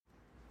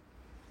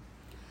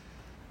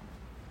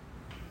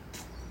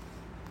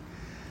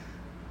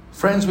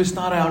Friends, we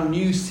start our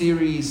new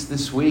series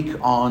this week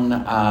on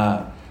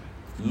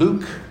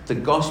Luke, the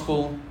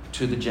Gospel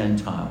to the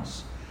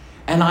Gentiles.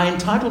 And I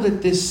entitled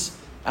it this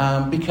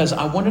because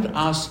I wanted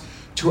us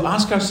to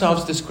ask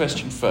ourselves this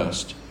question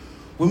first.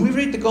 When we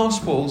read the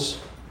Gospels,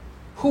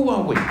 who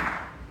are we?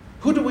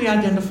 Who do we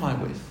identify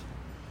with?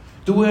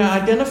 Do we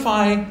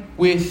identify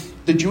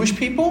with the Jewish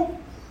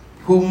people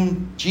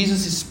whom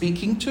Jesus is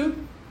speaking to?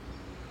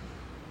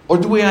 Or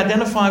do we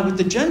identify with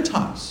the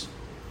Gentiles,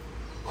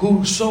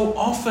 who so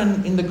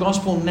often in the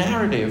gospel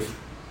narrative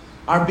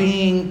are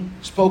being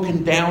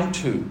spoken down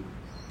to,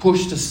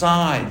 pushed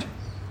aside,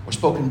 or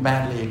spoken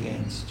badly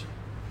against?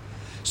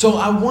 So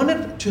I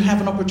wanted to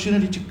have an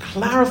opportunity to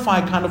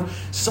clarify kind of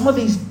some of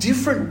these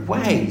different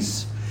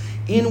ways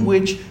in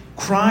which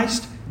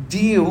Christ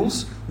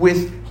deals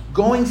with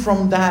going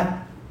from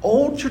that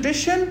old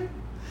tradition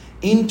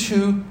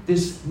into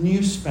this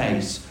new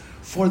space.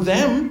 For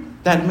them,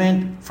 that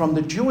meant from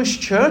the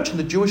Jewish church and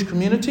the Jewish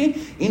community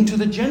into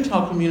the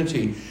Gentile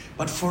community.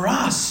 But for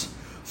us,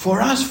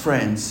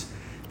 friends,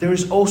 there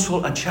is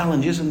also a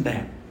challenge, isn't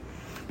there?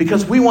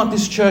 Because we want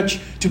this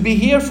church to be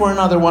here for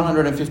another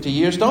 150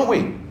 years, don't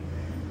we?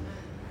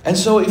 And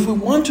so if we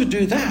want to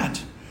do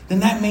that,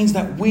 then that means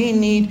that we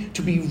need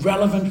to be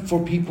relevant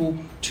for people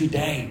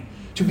today,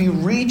 to be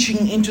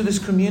reaching into this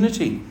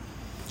community.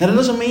 That it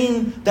doesn't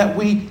mean that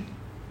we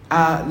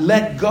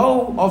let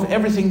go of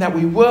everything that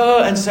we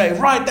were and say,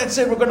 right, that's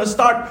it, we're going to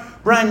start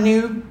brand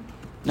new.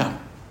 No,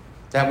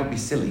 that would be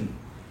silly.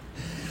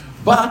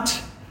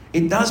 But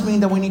it does mean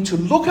that we need to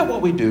look at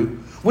what we do.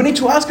 We need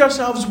to ask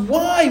ourselves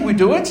why we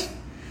do it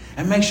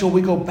and make sure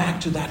we go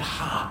back to that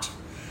heart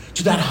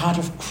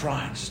of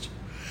Christ.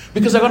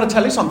 Because I've got to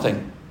tell you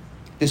something.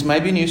 This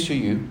may be news to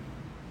you.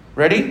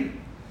 Ready?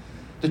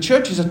 The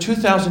church is a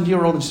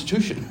 2,000-year-old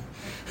institution.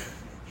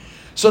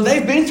 So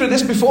they've been through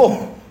this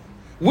before.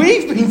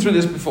 We've been through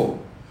this before.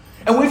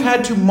 And we've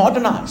had to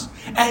modernize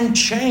and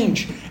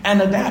change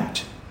and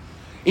adapt.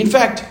 In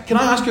fact, can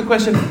I ask you a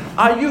question?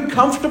 Are you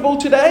comfortable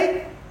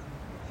today?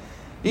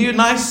 Are you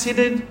nice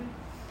seated,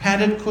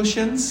 padded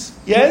cushions?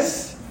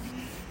 Yes?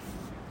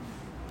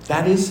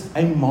 That is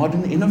a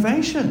modern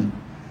innovation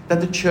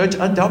that the church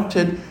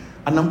adopted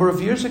a number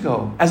of years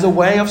ago as a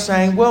way of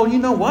saying, well, you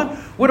know what?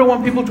 We don't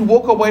want people to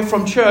walk away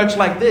from church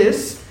like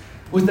this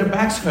with their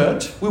backs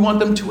hurt. We want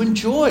them to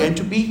enjoy and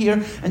to be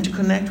here and to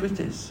connect with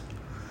this.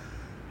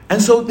 And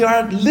so there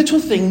are little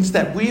things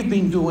that we've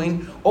been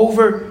doing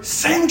over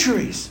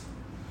centuries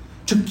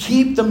to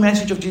keep the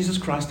message of Jesus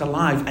Christ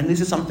alive. And this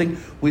is something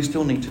we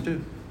still need to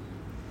do.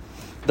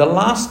 The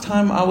last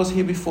time I was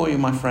here before you,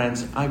 my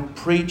friends, I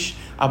preached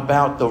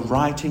about the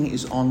writing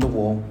is on the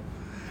wall.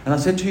 And I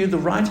said to you, the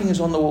writing is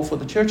on the wall for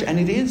the church, and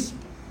it is.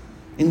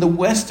 In the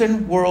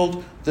Western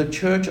world, the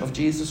Church of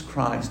Jesus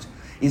Christ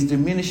is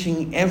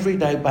diminishing every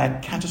day by a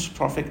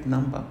catastrophic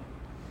number.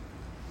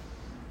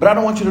 But I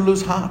don't want you to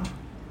lose heart.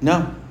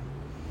 No.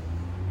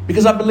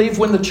 Because I believe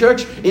when the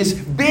church is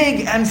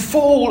big and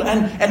full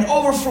and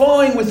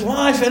overflowing with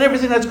life and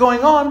everything that's going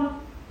on,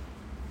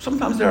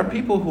 sometimes there are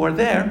people who are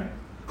there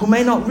who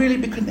may not really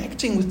be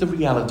connecting with the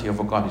reality of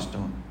what God is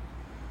doing.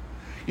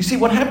 You see,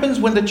 what happens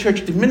when the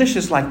church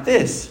diminishes like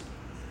this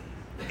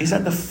is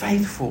that the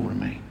faithful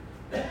remain.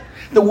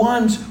 The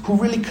ones who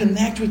really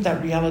connect with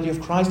that reality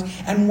of Christ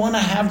and want to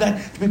have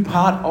that to be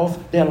part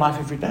of their life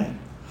every day.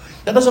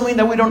 That doesn't mean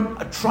that we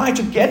don't try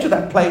to get to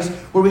that place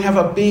where we have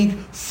a big,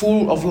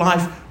 full of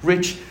life,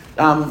 rich,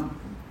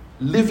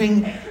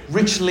 living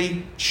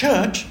richly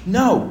church.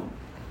 No.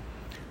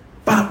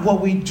 But what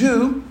we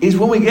do is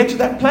when we get to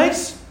that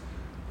place,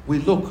 we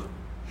look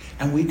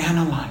and we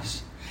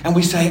analyze. And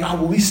we say, are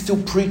we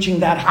still preaching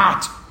that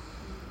heart?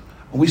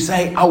 And we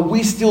say, are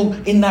we still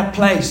in that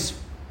place?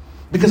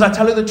 Because I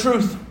tell you the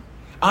truth,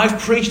 I've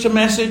preached a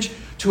message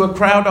to a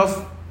crowd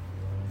of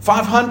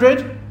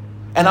 500,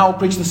 and I will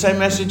preach the same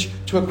message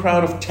to a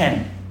crowd of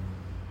 10.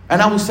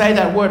 And I will say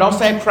that word, I'll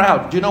say a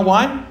crowd. Do you know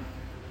why?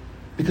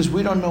 Because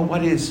we don't know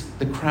what is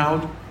the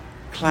cloud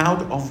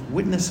of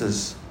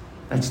witnesses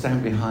that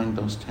stand behind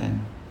those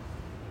 10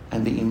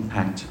 and the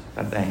impact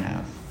that they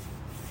have.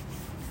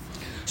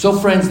 So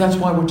friends, that's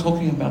why we're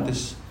talking about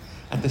this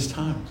at this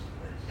time.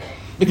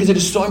 Because it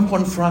is so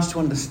important for us to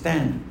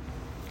understand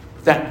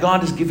that God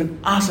has given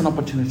us an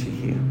opportunity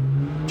here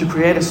to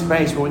create a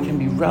space where we can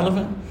be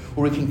relevant,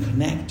 where we can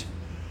connect.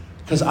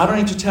 Because I don't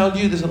need to tell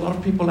you, there's a lot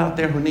of people out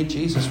there who need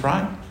Jesus,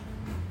 right?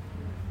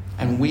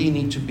 And we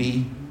need to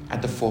be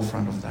at the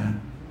forefront of that.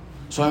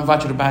 So I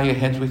invite you to bow your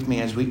heads with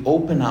me as we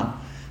open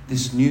up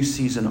this new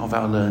season of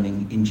our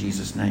learning in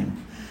Jesus'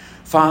 name.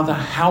 Father,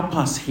 help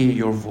us hear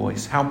your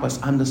voice. Help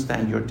us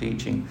understand your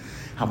teaching.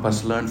 Help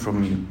us learn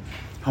from you.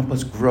 Help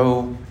us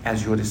grow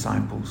as your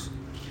disciples.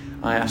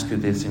 I ask you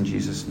this in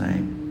Jesus'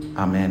 name.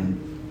 Amen.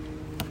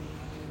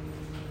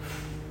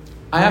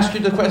 I asked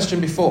you the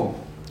question before.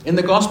 In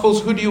the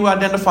Gospels, who do you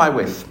identify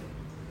with?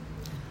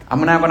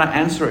 I'm now going to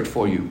answer it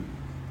for you.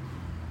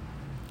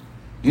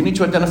 You need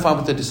to identify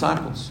with the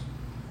disciples.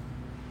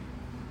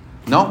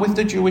 Not with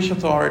the Jewish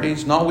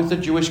authorities, not with the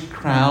Jewish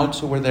crowds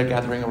who were there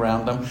gathering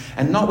around them,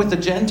 and not with the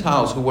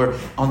Gentiles who were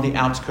on the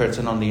outskirts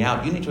and on the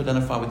out. You need to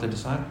identify with the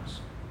disciples.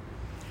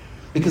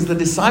 Because the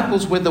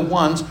disciples were the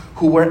ones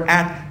who were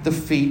at the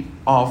feet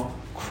of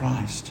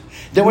Christ.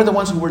 They were the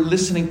ones who were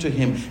listening to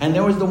him, and they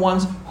were the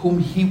ones whom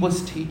he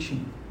was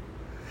teaching.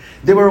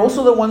 They were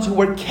also the ones who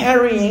were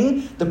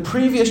carrying the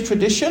previous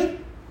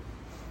tradition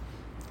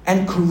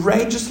and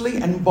courageously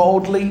and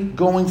boldly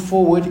going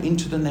forward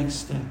into the next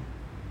step.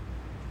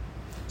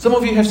 Some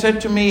of you have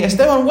said to me,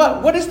 Esteban,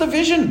 what is the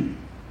vision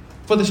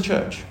for this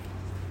church?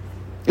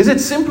 Is it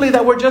simply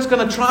that we're just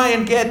going to try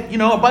and get,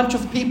 a bunch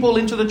of people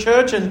into the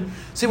church and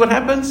see what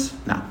happens?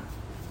 No.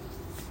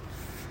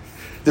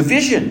 The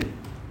vision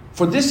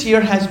for this year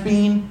has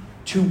been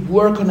to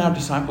work on our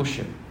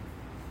discipleship.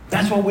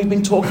 That's what we've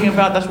been talking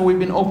about. That's what we've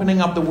been opening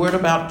up the word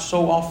about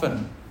so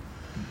often.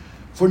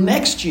 For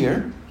next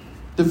year,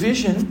 the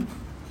vision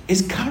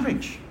is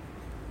courage.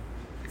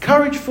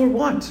 Courage for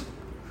what?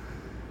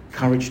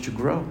 Courage to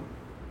grow.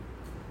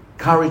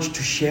 Courage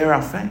to share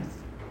our faith.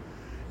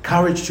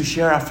 Courage to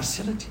share our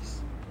facilities.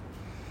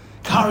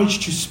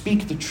 Courage to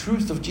speak the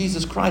truth of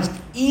Jesus Christ,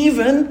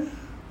 even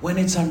when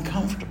it's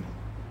uncomfortable.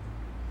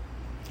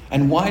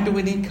 And why do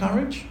we need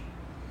courage?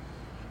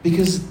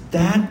 Because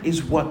that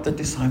is what the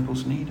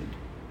disciples needed.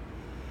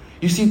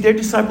 You see, their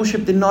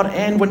discipleship did not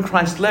end when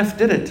Christ left,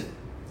 did it?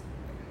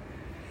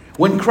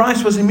 When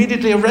Christ was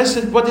immediately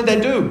arrested, what did they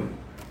do?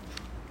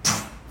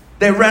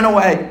 They ran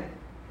away.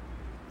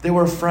 They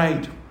were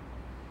afraid.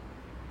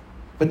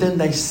 But then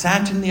they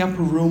sat in the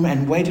upper room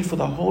and waited for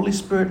the Holy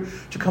Spirit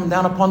to come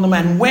down upon them.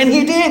 And when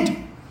he did,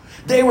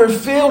 they were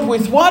filled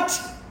with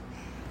what?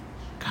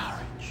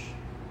 Courage.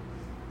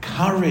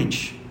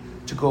 Courage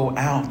to go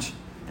out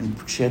and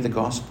share the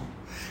gospel.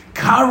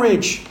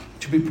 Courage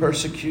to be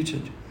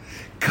persecuted.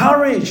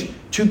 Courage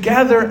to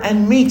gather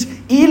and meet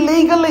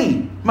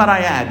illegally, might I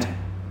add.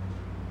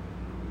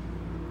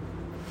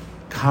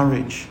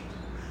 Courage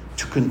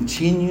to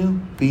continue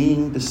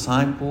being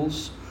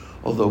disciples,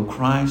 although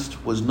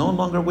Christ was no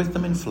longer with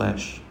them in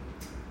flesh,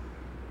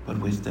 but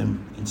with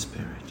them in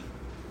spirit.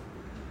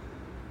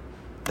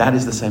 That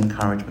is the same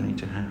courage we need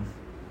to have.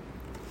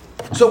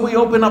 So we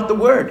open up the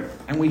Word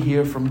and we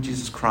hear from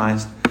Jesus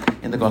Christ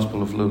in the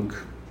Gospel of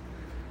Luke.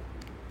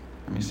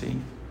 Let me see.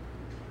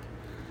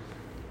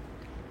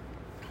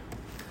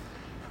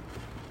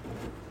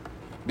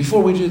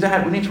 Before we do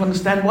that, we need to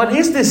understand what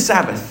is this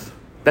Sabbath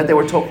that they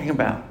were talking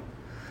about.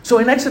 So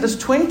in Exodus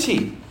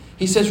 20,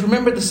 he says,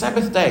 remember the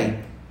Sabbath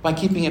day by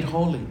keeping it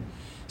holy.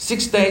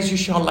 6 days you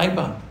shall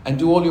labor and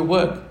do all your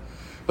work.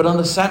 But on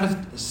the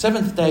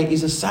seventh day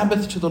is a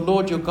Sabbath to the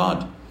Lord your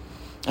God.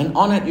 And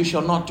on it you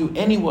shall not do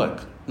any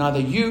work, neither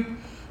you,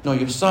 nor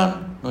your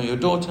son, nor your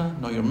daughter,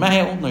 nor your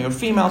male, nor your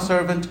female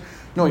servant,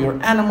 nor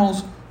your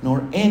animals,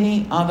 nor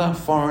any other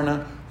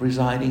foreigner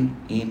residing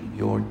in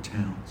your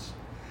towns.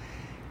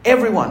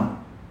 Everyone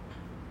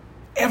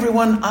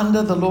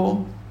under the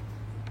law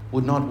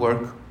would not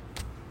work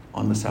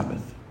on the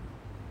Sabbath.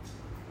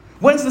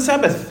 When's the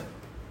Sabbath?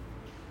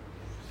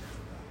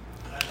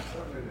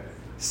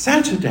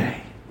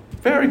 Saturday.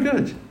 Very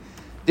good.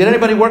 Did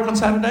anybody work on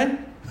Saturday?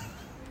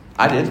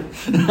 I did.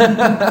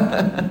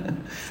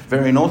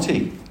 Very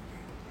naughty.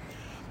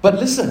 But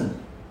listen,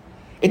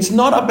 it's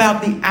not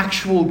about the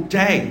actual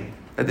day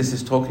that this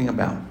is talking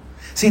about.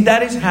 See,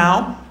 that is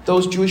how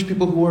those Jewish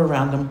people who were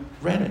around them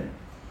read it.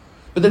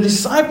 But the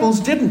disciples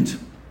didn't.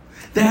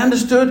 They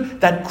understood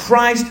that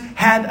Christ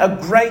had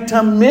a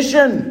greater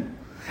mission.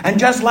 And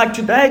just like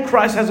today,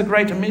 Christ has a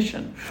greater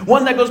mission.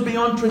 One that goes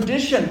beyond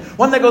tradition.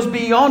 One that goes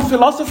beyond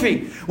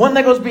philosophy. One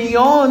that goes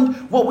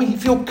beyond what we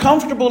feel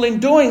comfortable in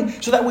doing,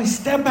 so that we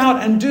step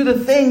out and do the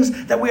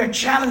things that we are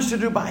challenged to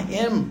do by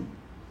Him.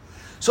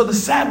 So the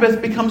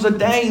Sabbath becomes a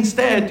day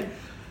instead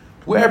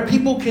where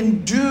people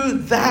can do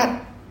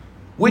that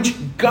which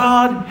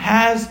God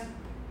has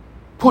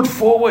put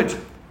forward.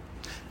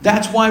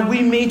 That's why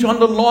we meet on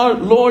the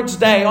Lord's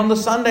Day, on the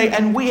Sunday,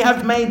 and we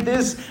have made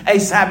this a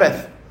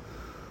Sabbath.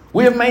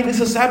 We have made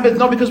this a Sabbath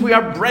not because we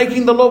are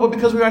breaking the law, but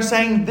because we are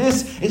saying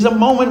this is a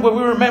moment where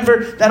we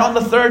remember that on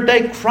the third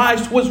day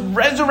Christ was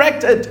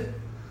resurrected.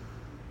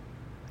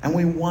 And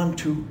we want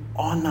to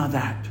honor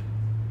that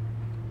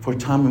for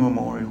time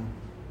immemorial.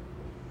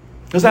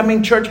 Does that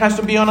mean church has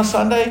to be on a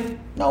Sunday?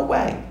 No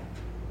way.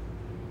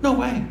 No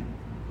way.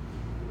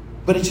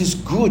 But it is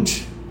good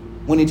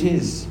when it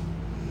is.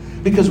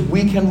 Because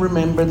we can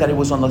remember that it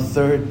was on the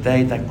third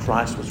day that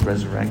Christ was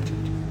resurrected.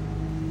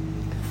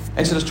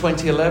 Exodus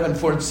 20:11,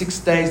 for in 6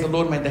 days the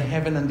Lord made the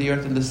heaven and the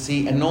earth and the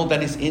sea and all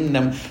that is in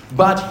them.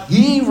 But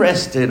He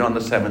rested on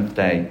the seventh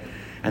day.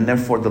 And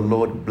therefore the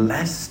Lord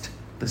blessed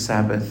the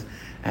Sabbath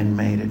and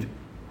made it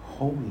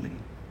holy.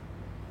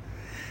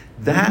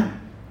 That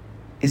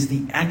is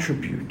the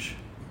attribute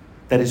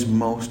that is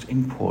most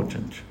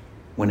important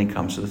when it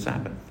comes to the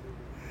Sabbath.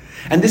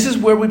 And this is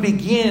where we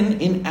begin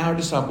in our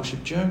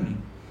discipleship journey.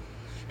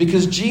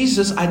 Because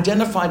Jesus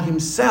identified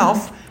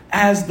Himself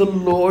as the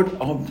Lord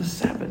of the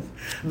Sabbath.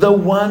 The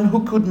one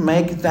who could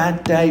make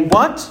that day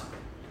what?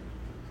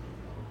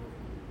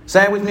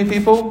 Say it with me,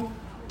 people.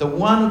 The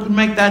one who can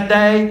make that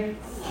day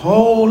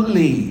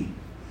holy.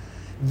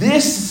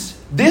 This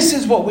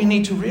is what we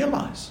need to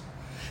realize.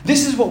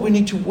 This is what we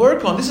need to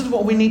work on. This is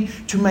what we need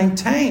to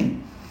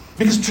maintain.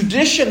 Because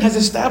tradition has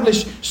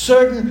established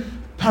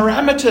certain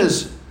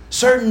parameters,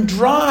 certain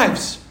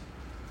drives.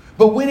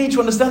 But we need to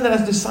understand that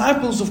as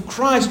disciples of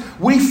Christ,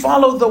 we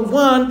follow the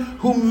one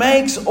who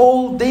makes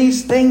all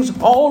these things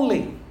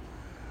holy.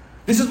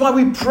 This is why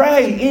we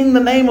pray in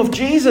the name of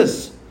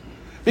Jesus.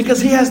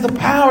 Because he has the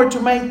power to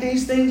make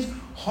these things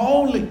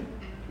holy.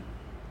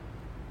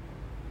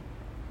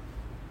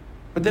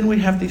 But then we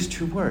have these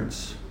two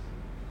words.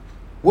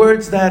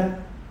 Words that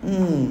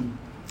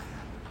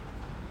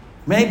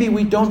maybe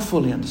we don't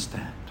fully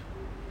understand.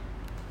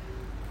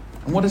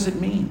 And what does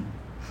it mean?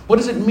 What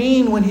does it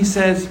mean when he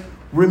says,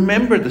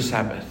 remember the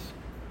Sabbath?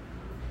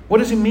 What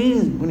does he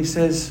mean when he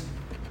says,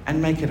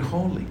 and make it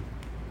holy?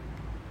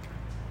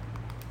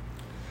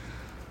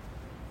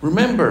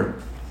 Remember,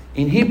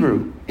 in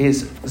Hebrew,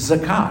 is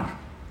zakar.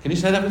 Can you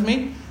say that with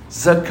me?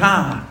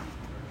 Zakar.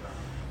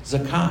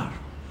 Zakar.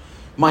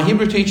 My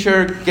Hebrew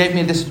teacher gave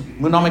me this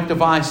mnemonic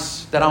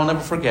device that I'll never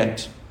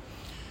forget.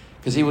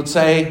 Because he would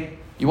say,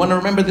 you want to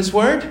remember this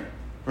word?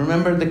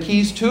 Remember the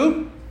keys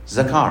to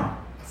zakar.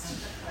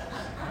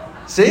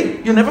 See?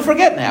 You'll never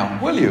forget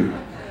now, will you?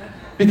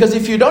 Because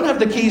if you don't have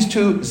the keys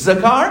to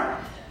zakar,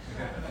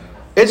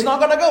 it's not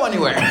going to go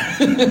anywhere.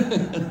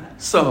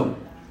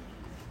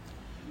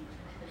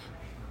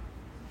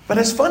 But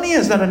as funny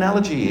as that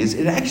analogy is,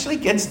 it actually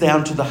gets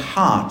down to the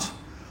heart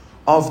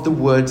of the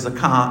word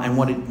zakar and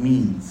what it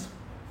means.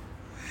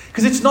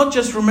 Because it's not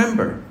just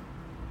remember,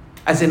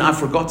 as in I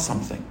forgot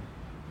something.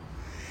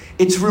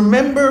 It's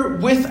remember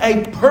with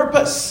a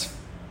purpose.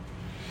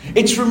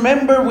 It's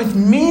remember with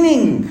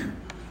meaning.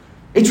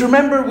 It's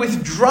remember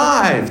with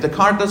drive. The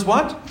car does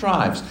what?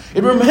 Drives.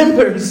 It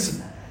remembers.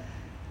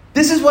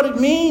 This is what it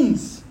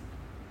means.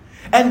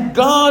 And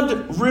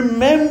God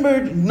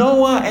remembered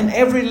Noah and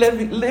every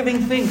living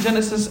thing.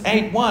 Genesis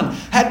 8:1.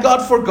 Had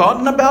God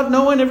forgotten about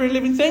Noah and every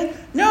living thing?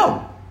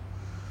 No.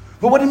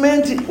 But what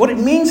it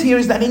means here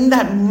is that in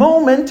that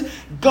moment,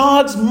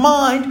 God's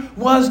mind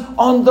was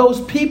on those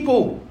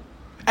people.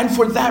 And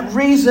for that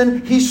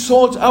reason, he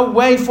sought a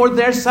way for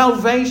their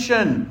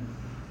salvation.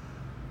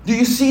 Do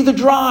you see the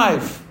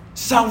drive?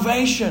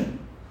 Salvation.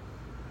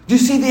 Do you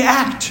see the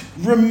act?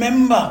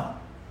 Remember.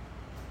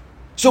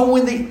 So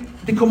when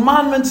the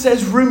commandment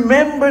says,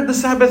 remember the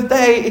Sabbath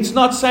day, it's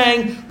not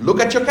saying,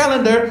 look at your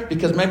calendar,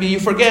 because maybe you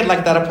forget,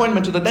 like that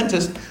appointment to the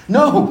dentist.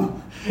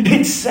 No.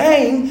 It's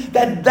saying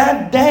that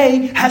that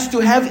day has to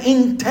have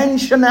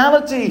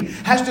intentionality,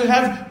 has to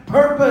have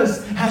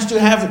purpose, has to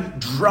have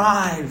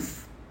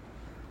drive.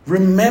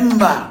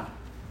 Remember.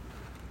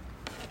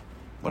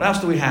 What else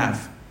do we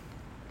have?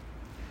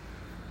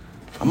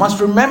 I must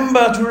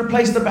remember to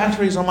replace the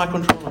batteries on my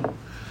controller.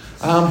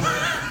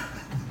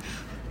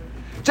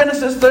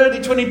 Genesis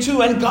 30:22,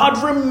 and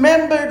God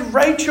remembered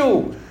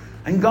Rachel,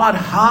 and God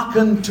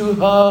hearkened to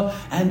her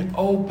and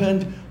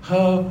opened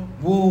her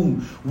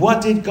womb.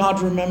 What did God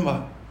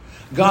remember?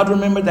 God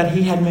remembered that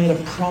he had made a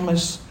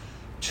promise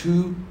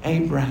to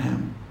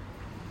Abraham.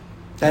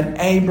 That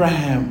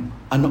Abraham,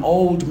 an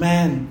old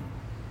man,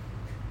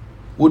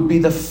 would be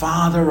the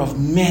father of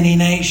many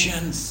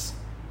nations.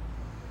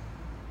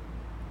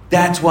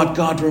 That's what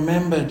God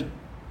remembered.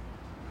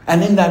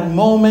 And in that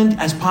moment,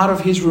 as part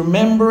of his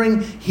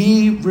remembering,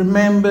 he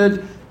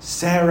remembered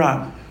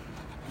Sarah.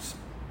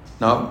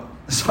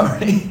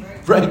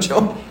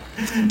 Rachel.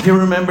 He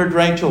remembered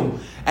Rachel.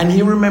 And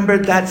he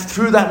remembered that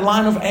through that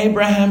line of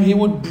Abraham, he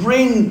would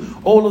bring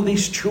all of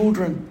these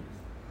children.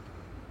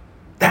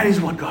 That is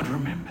what God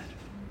remembered.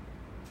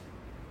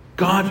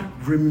 God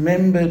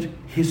remembered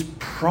his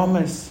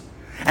promise.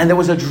 And there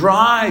was a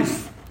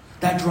drive.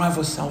 That drive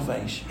was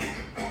salvation.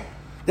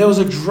 There was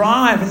a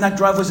drive, and that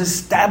drive was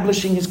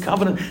establishing his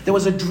covenant. There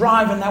was a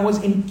drive, and that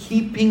was in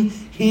keeping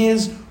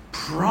his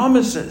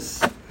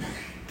promises.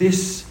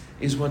 This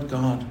is what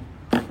God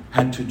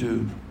had to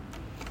do.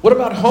 What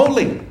about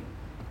holy?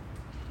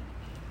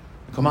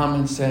 The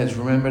commandment says,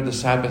 remember the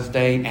Sabbath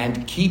day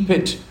and keep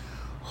it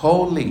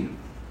holy.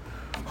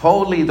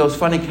 Holy, those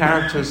funny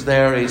characters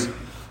there is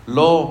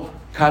Lo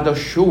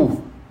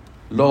Kadoshu.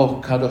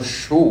 Lo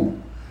Kadoshu.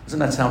 Doesn't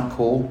that sound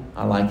cool?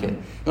 I like it.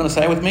 You want to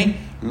say it with me?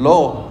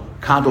 Lo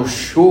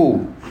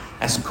Kadoshu.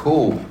 That's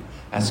cool.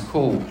 That's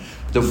cool.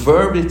 The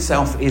verb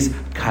itself is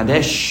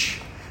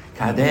Kadesh.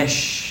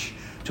 Kadesh.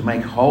 To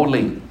make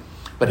holy.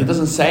 But he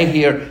doesn't say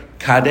here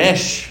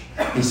Kadesh.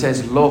 He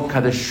says Lo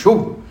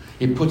Kadeshu.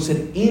 He puts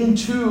it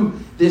into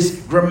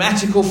this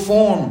grammatical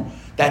form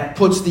that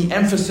puts the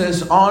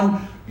emphasis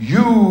on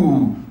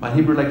you. My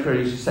Hebrew lecturer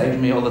used to say to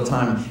me all the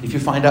time, if you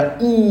find a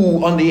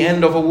oo on the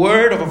end of a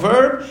word, of a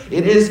verb,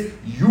 it is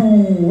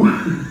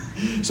you.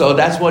 So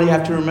that's what you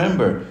have to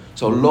remember.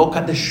 So Lo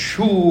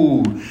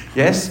Kadeshu.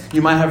 Yes,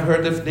 you might have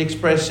heard of the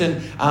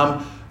expression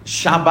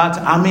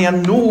Shabbat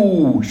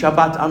Amianu.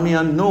 Shabbat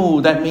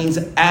Amianu. That means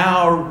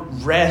our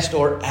rest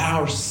or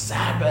our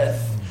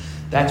Sabbath.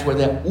 That's where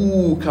the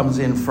 "u" comes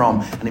in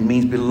from. And it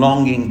means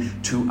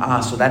belonging to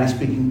us. So that is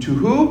speaking to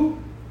who?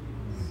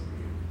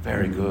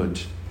 Very good.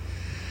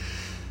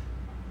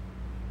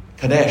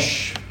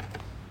 Kadesh.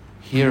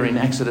 Here in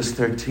Exodus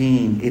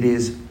 13, it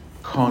is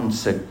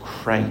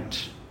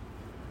consecrate.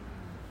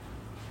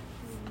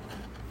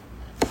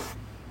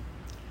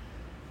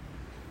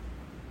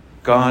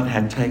 God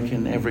had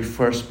taken every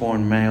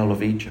firstborn male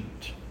of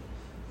Egypt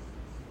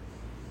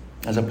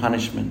as a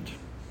punishment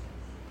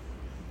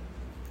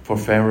for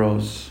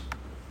Pharaoh's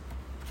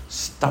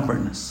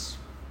stubbornness,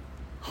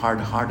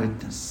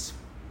 hard-heartedness.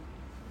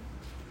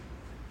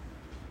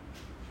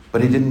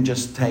 But he didn't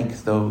just take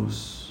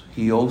those.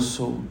 He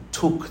also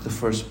took the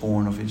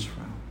firstborn of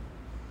Israel,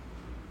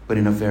 but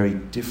in a very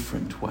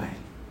different way.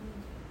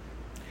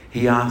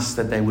 He asked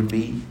that they would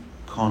be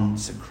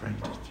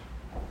consecrated,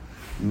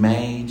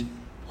 made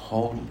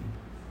holy.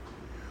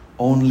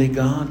 Only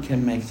God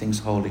can make things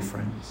holy,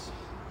 friends.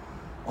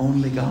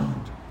 Only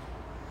God.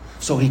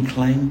 So he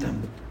claimed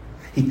them.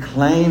 He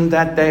claimed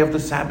that day of the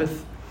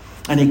Sabbath,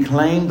 and he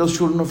claimed those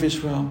children of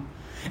Israel.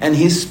 And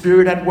his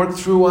Spirit at work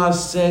through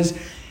us says,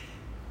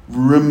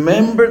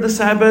 remember the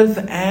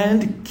Sabbath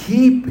and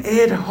keep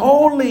it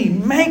holy.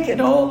 Make it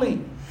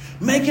holy.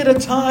 Make it a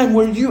time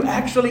where you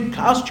actually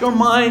cast your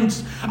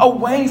minds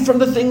away from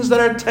the things that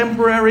are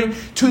temporary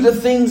to the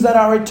things that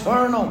are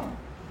eternal.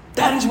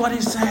 That is what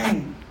he's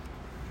saying.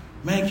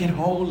 Make it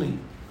holy.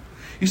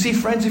 You see,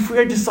 friends, if we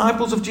are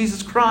disciples of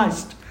Jesus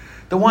Christ,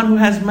 the one who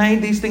has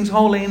made these things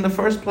holy in the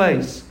first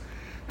place,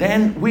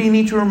 then we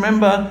need to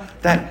remember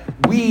that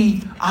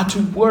we are to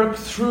work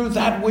through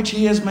that which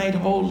he has made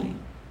holy.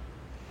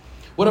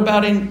 What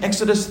about in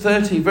Exodus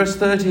 30, verse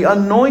 30?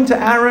 Anoint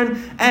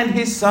Aaron and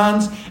his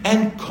sons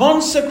and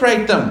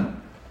consecrate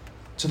them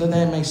so that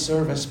they may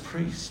serve as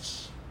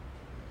priests.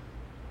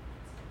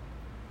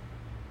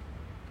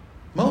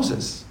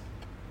 Moses,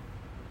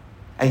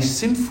 a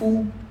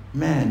sinful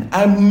man,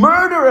 a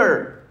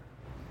murderer,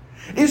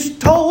 is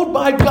told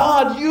by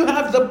God, you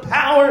have the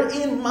power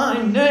in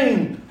my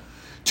name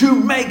to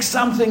make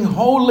something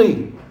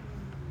holy.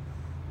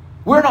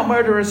 We're not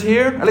murderers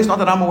here, at least not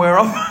that I'm aware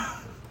of.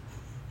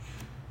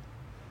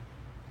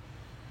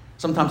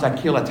 Sometimes I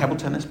kill at table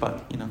tennis,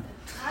 but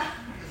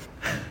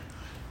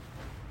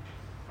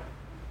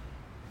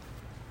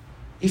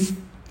If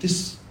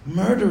this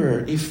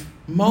murderer, if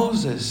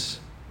Moses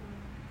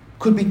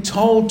could be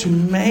told to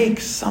make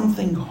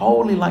something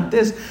holy like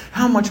this,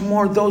 how much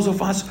more those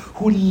of us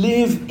who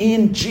live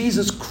in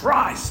Jesus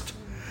Christ?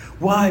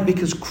 Why?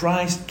 Because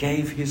Christ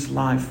gave his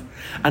life,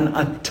 an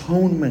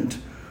atonement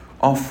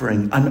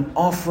offering, an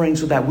offering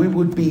so that we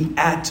would be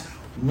at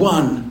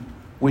one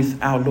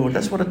with our Lord.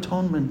 That's what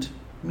atonement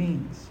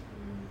means.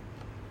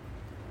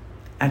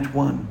 At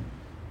one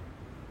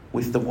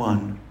with the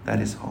one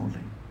that is holy.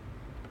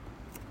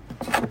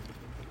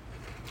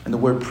 And the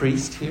word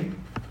priest here,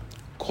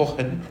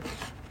 Kohen,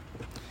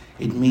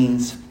 it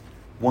means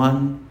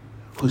one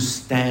who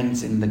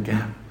stands in the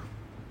gap.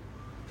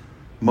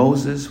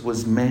 Moses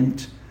was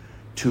meant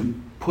to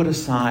put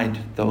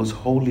aside those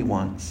holy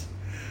ones,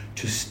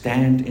 to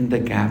stand in the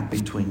gap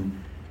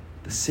between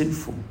the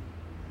sinful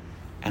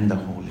and the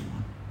holy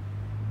one.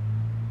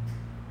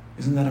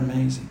 Isn't that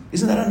amazing?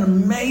 Isn't that an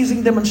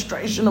amazing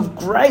demonstration of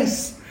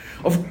grace,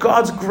 of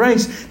God's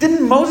grace?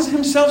 Didn't Moses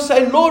himself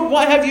say, Lord,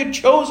 why have you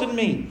chosen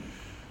me?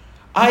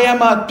 I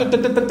am a...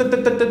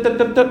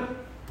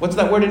 What's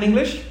that word in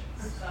English?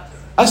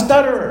 A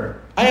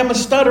stutterer. I am a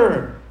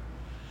stutterer.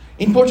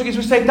 In Portuguese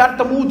we say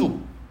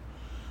tartamudo.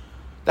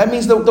 That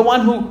means the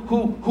one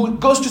who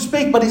goes to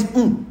speak but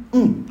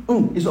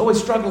is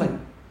always struggling.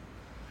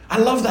 I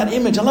love that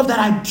image. I love that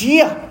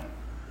idea.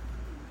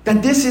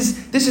 That this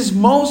is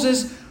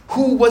Moses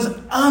who was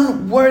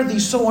unworthy,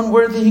 so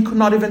unworthy he could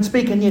not even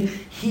speak. And yet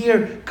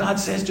here God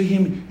says to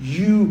him,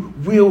 you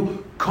will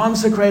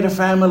consecrate a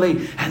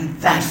family, and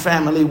that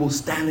family will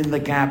stand in the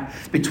gap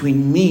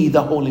between me,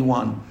 the Holy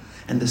One,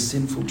 and the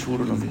sinful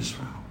children of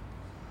Israel.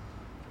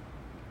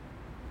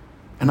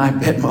 And I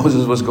bet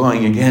Moses was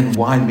going again,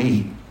 why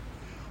me?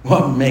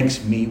 What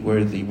makes me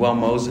worthy? Well,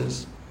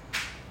 Moses,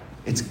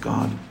 it's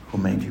God who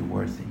made you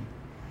worthy.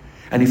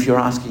 And if you're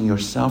asking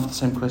yourself the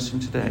same question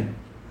today,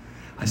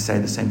 I say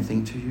the same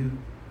thing to you.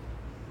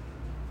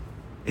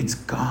 It's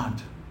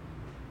God.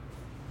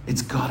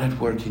 It's God at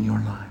work in your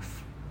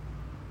life.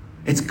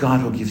 It's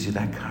God who gives you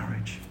that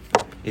courage.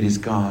 It is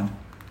God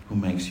who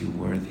makes you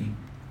worthy.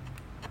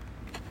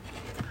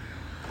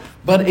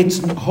 But it's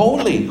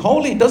holy.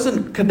 Holy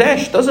doesn't,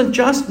 Kadesh doesn't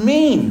just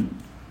mean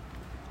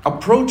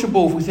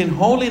approachable within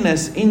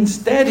holiness.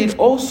 Instead, it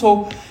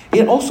also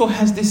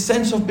has this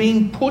sense of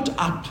being put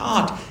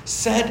apart,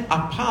 set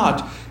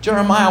apart.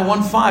 Jeremiah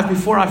 1:5,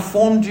 before I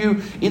formed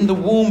you in the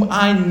womb,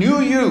 I knew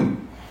you.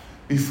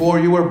 Before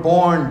you were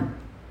born,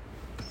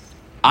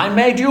 I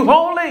made you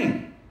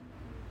holy.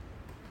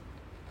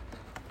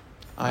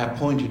 I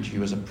appointed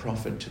you as a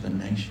prophet to the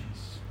nations.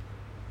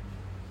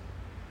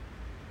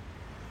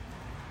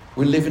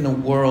 We live in a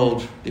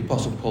world, the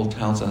Apostle Paul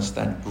tells us,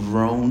 that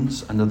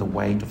groans under the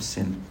weight of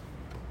sin.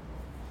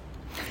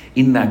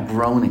 In that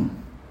groaning,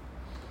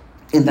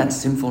 in that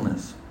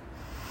sinfulness,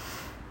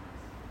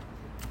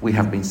 we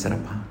have been set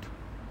apart.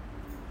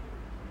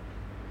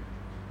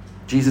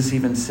 Jesus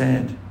even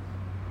said,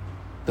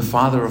 the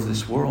father of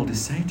this world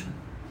is Satan.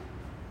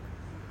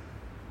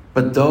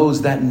 But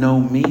those that know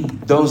me,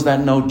 those that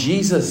know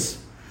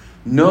Jesus,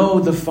 know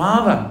the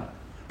Father.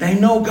 They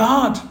know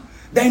God.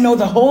 They know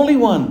the Holy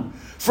One.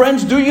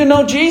 Friends, do you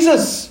know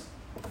Jesus?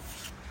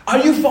 Are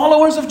you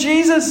followers of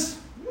Jesus?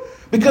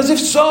 Because if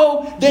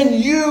so, then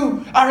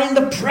you are in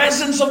the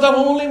presence of the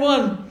Holy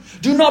One.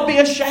 Do not be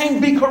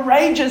ashamed. Be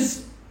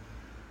courageous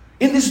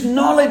in this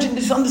knowledge, in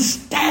this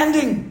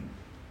understanding.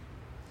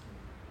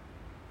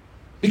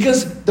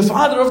 Because the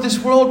father of this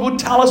world would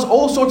tell us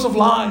all sorts of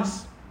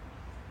lies.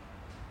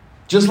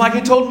 Just like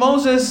he told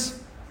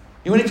Moses,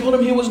 when he told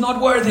him he was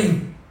not worthy,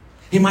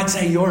 he might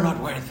say, you're not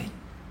worthy.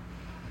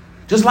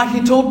 Just like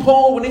he told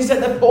Paul when he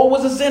said that Paul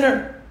was a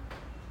sinner,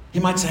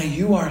 he might say,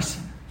 you are a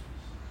sinner.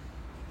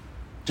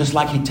 Just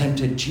like he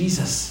tempted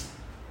Jesus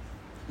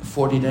for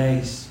 40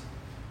 days,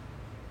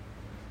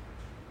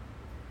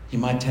 he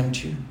might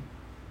tempt you.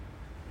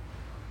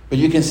 But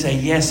you can say,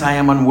 yes, I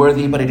am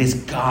unworthy, but it is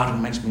God who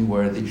makes me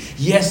worthy.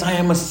 Yes, I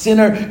am a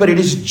sinner, but it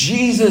is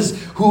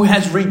Jesus who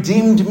has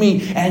redeemed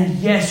me. And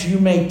yes, you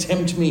may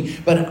tempt me,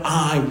 but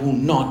I will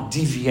not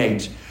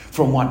deviate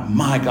from what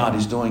my God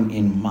is doing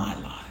in my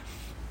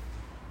life.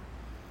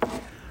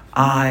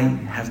 I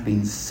have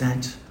been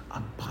set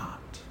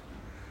apart.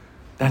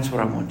 That's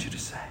what I want you to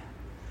say.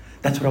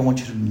 That's what I want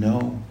you to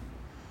know.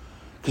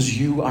 Because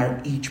you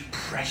are each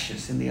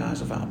precious in the eyes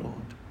of our Lord.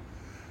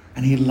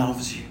 And He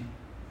loves you.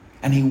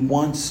 And He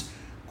wants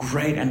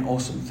great and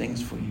awesome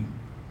things for you.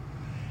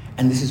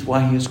 And this is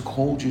why He has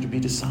called you to be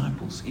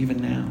disciples, even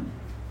now.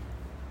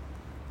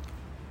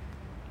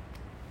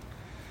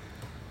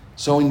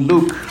 So in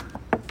Luke,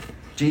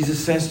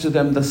 Jesus says to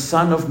them, the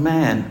Son of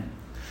Man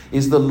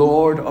is the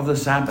Lord of the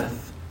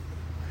Sabbath.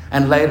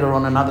 And later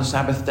on another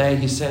Sabbath day,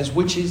 He says,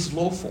 which is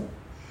lawful?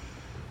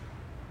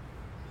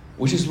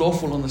 Which is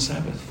lawful on the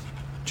Sabbath?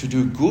 To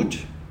do good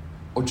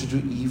or to do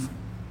evil?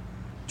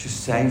 To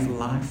save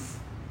life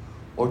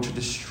or to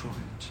destroy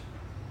it?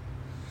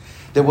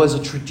 There was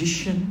a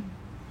tradition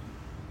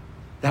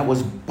that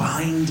was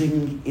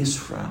binding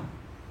Israel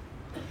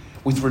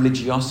with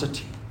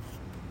religiosity,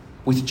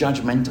 with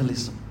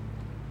judgmentalism,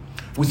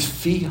 with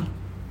fear.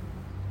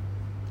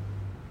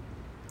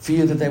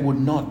 Fear that they would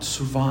not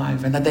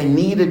survive and that they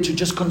needed to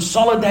just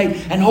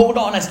consolidate and hold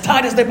on as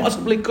tight as they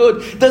possibly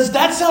could. Does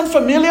that sound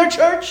familiar,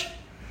 church?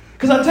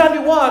 Because I tell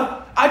you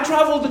what, I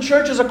traveled the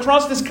churches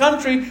across this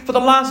country for the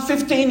last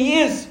 15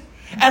 years.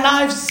 And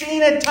I've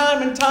seen it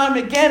time and time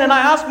again. And I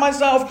ask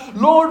myself,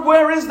 Lord,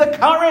 where is the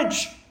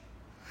courage?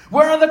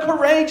 Where are the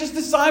courageous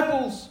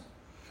disciples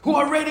who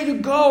are ready to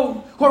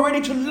go, who are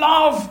ready to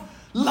love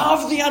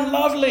the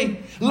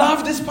unlovely,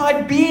 love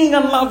despite being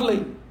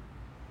unlovely,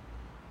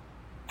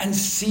 and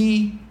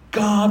see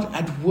God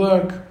at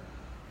work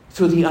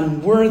through the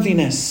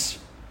unworthiness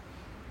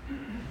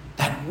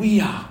that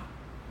we are,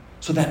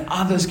 so that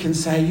others can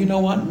say, you know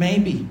what,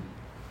 maybe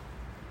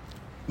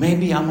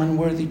I'm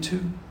unworthy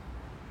too.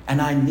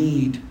 And I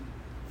need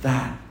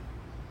that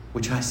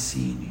which I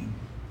see in you.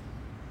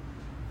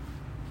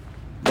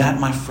 That,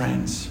 my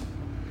friends,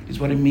 is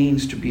what it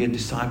means to be a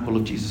disciple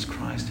of Jesus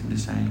Christ in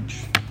this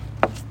age.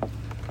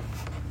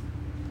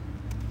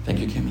 Thank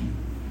you, Kimmy.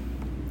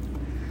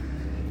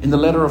 In the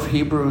letter of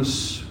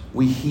Hebrews,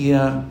 we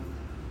hear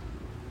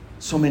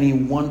so many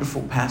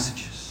wonderful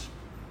passages.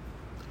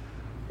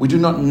 We do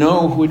not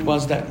know who it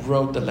was that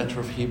wrote the letter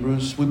of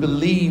Hebrews. We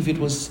believe it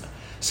was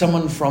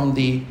someone from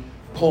the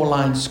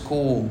Pauline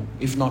school,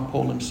 if not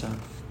Paul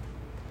himself.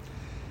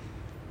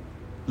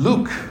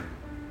 Luke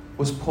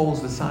was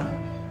Paul's disciple.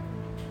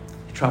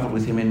 He traveled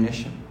with him in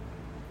mission.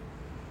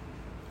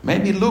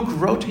 Maybe Luke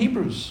wrote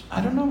Hebrews.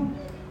 I don't know.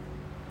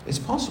 It's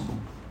possible.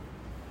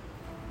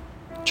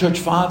 Church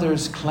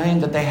fathers claim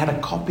that they had a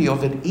copy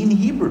of it in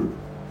Hebrew,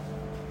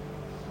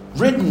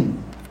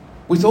 written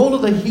with all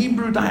of the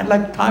Hebrew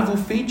dialectical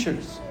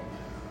features,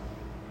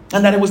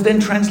 and that it was then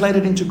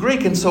translated into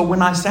Greek. And so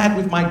when I sat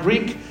with my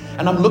Greek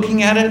and I'm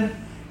looking at it,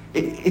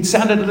 it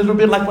sounded a little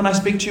bit like when I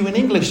speak to you in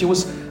English. It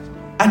was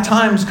at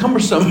times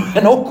cumbersome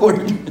and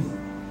awkward.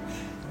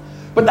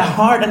 But the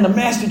heart and the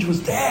message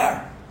was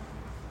there.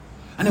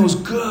 And it was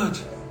good.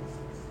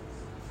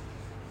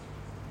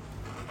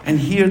 And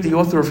here the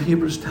author of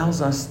Hebrews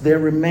tells us, there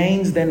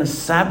remains then a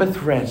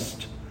Sabbath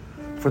rest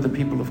for the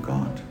people of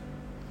God.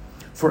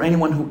 For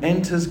anyone who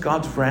enters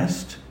God's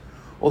rest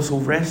also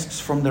rests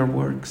from their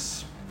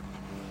works,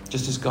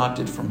 just as God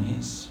did from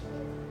His.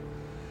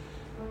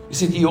 You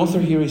see, the author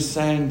here is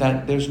saying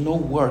that there's no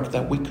work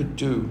that we could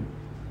do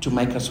to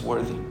make us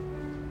worthy.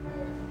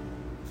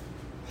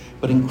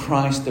 But in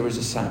Christ there is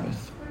a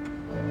Sabbath.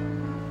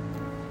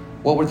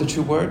 What were the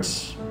two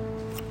words?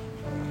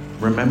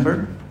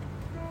 Remember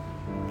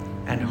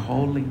and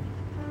holy.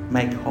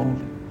 Make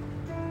holy.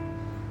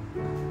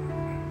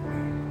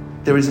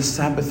 There is a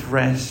Sabbath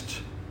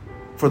rest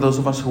for those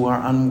of us who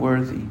are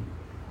unworthy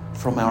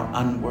from our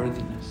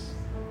unworthiness.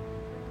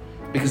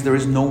 Because there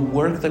is no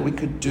work that we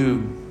could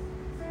do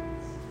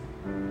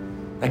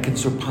that can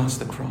surpass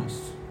the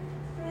cross.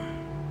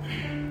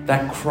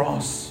 That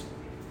cross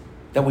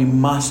that we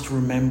must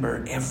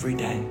remember every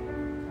day.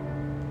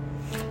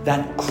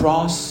 That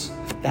cross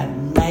that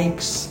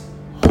makes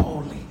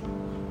holy.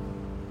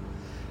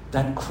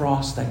 That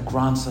cross that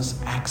grants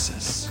us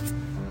access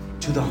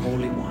to the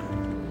Holy One.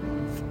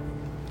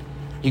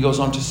 He goes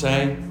on to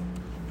say,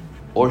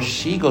 or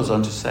she goes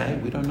on to say,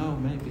 we don't know,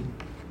 maybe.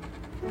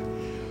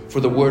 For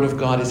the word of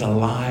God is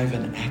alive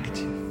and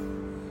active,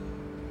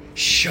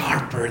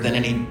 sharper than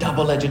any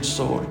double-edged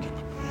sword.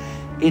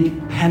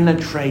 It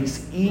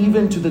penetrates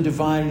even to the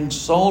dividing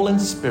soul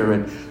and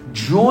spirit,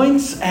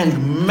 joints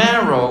and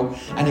marrow,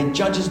 and it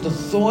judges the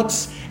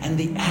thoughts and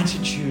the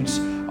attitudes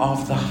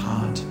of the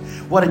heart.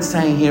 What it's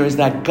saying here is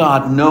that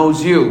God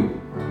knows you.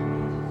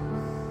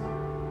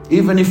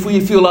 Even if we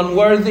feel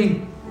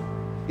unworthy,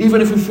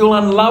 even if we feel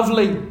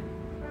unlovely,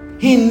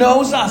 He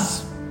knows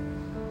us.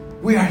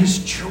 We are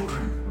His children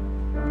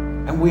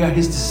and we are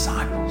His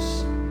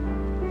disciples.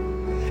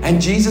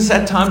 And Jesus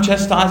at times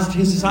chastised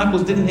His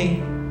disciples, didn't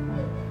He?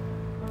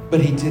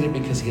 But He did it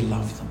because He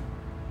loved them,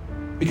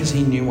 because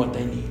He knew what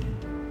they needed.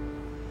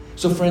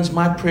 So friends,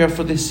 my prayer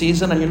for this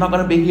season, and you're not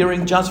going to be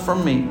hearing just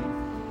from me.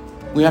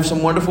 We have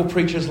some wonderful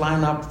preachers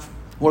lined up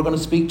who are going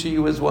to speak to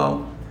you as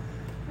well.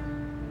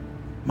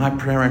 My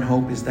prayer and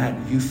hope is that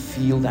you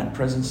feel that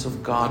presence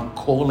of God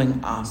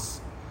calling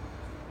us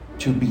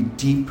to be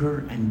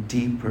deeper and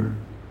deeper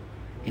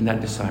in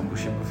that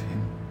discipleship of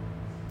Him,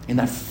 in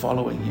that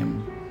following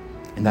Him,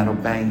 in that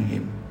obeying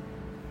Him.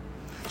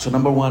 So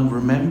number one,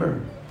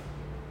 remember.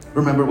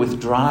 Remember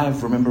with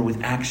drive, remember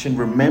with action,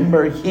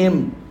 remember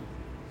Him.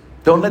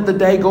 Don't let the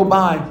day go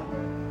by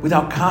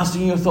without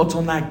casting your thoughts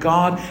on that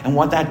God and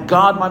what that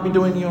God might be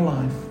doing in your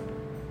life.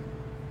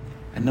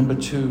 And number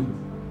two,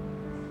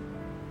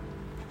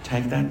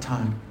 take that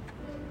time.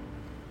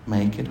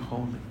 Make it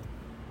holy.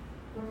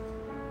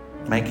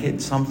 Make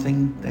it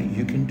something that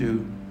you can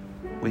do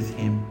with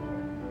Him.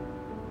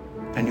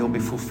 And you'll be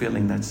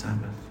fulfilling that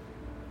Sabbath.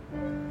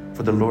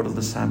 For the Lord of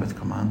the Sabbath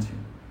commands you.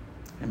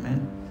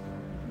 Amen.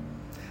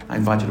 I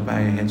invite you to bow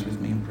your heads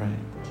with me and pray.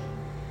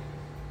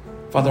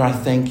 Father, I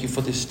thank You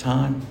for this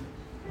time.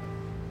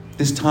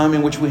 This time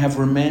in which we have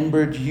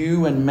remembered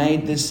You and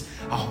made this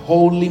a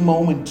holy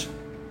moment.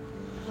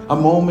 A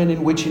moment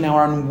in which in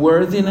our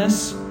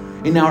unworthiness,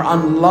 in our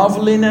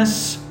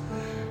unloveliness,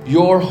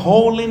 Your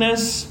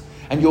holiness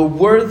and Your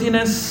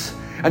worthiness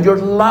and Your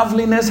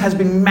loveliness has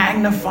been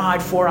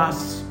magnified for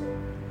us.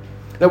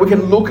 That we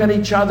can look at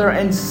each other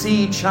and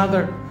see each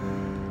other,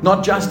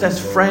 not just as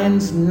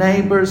friends,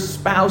 neighbors,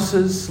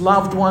 spouses,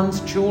 loved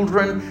ones,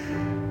 children,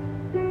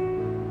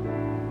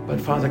 but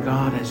Father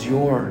God, as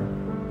your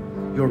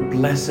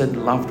blessed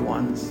loved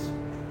ones,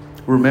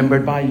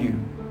 remembered by You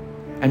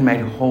and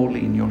made holy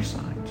in Your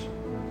sight.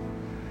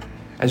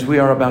 As we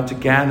are about to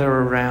gather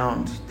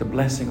around the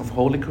blessing of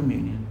Holy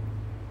Communion,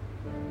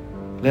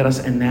 let us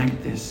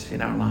enact this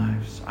in our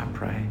lives, I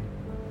pray.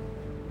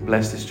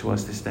 Bless this to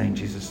us this day in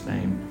Jesus'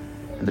 name.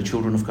 And the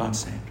children of God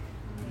said,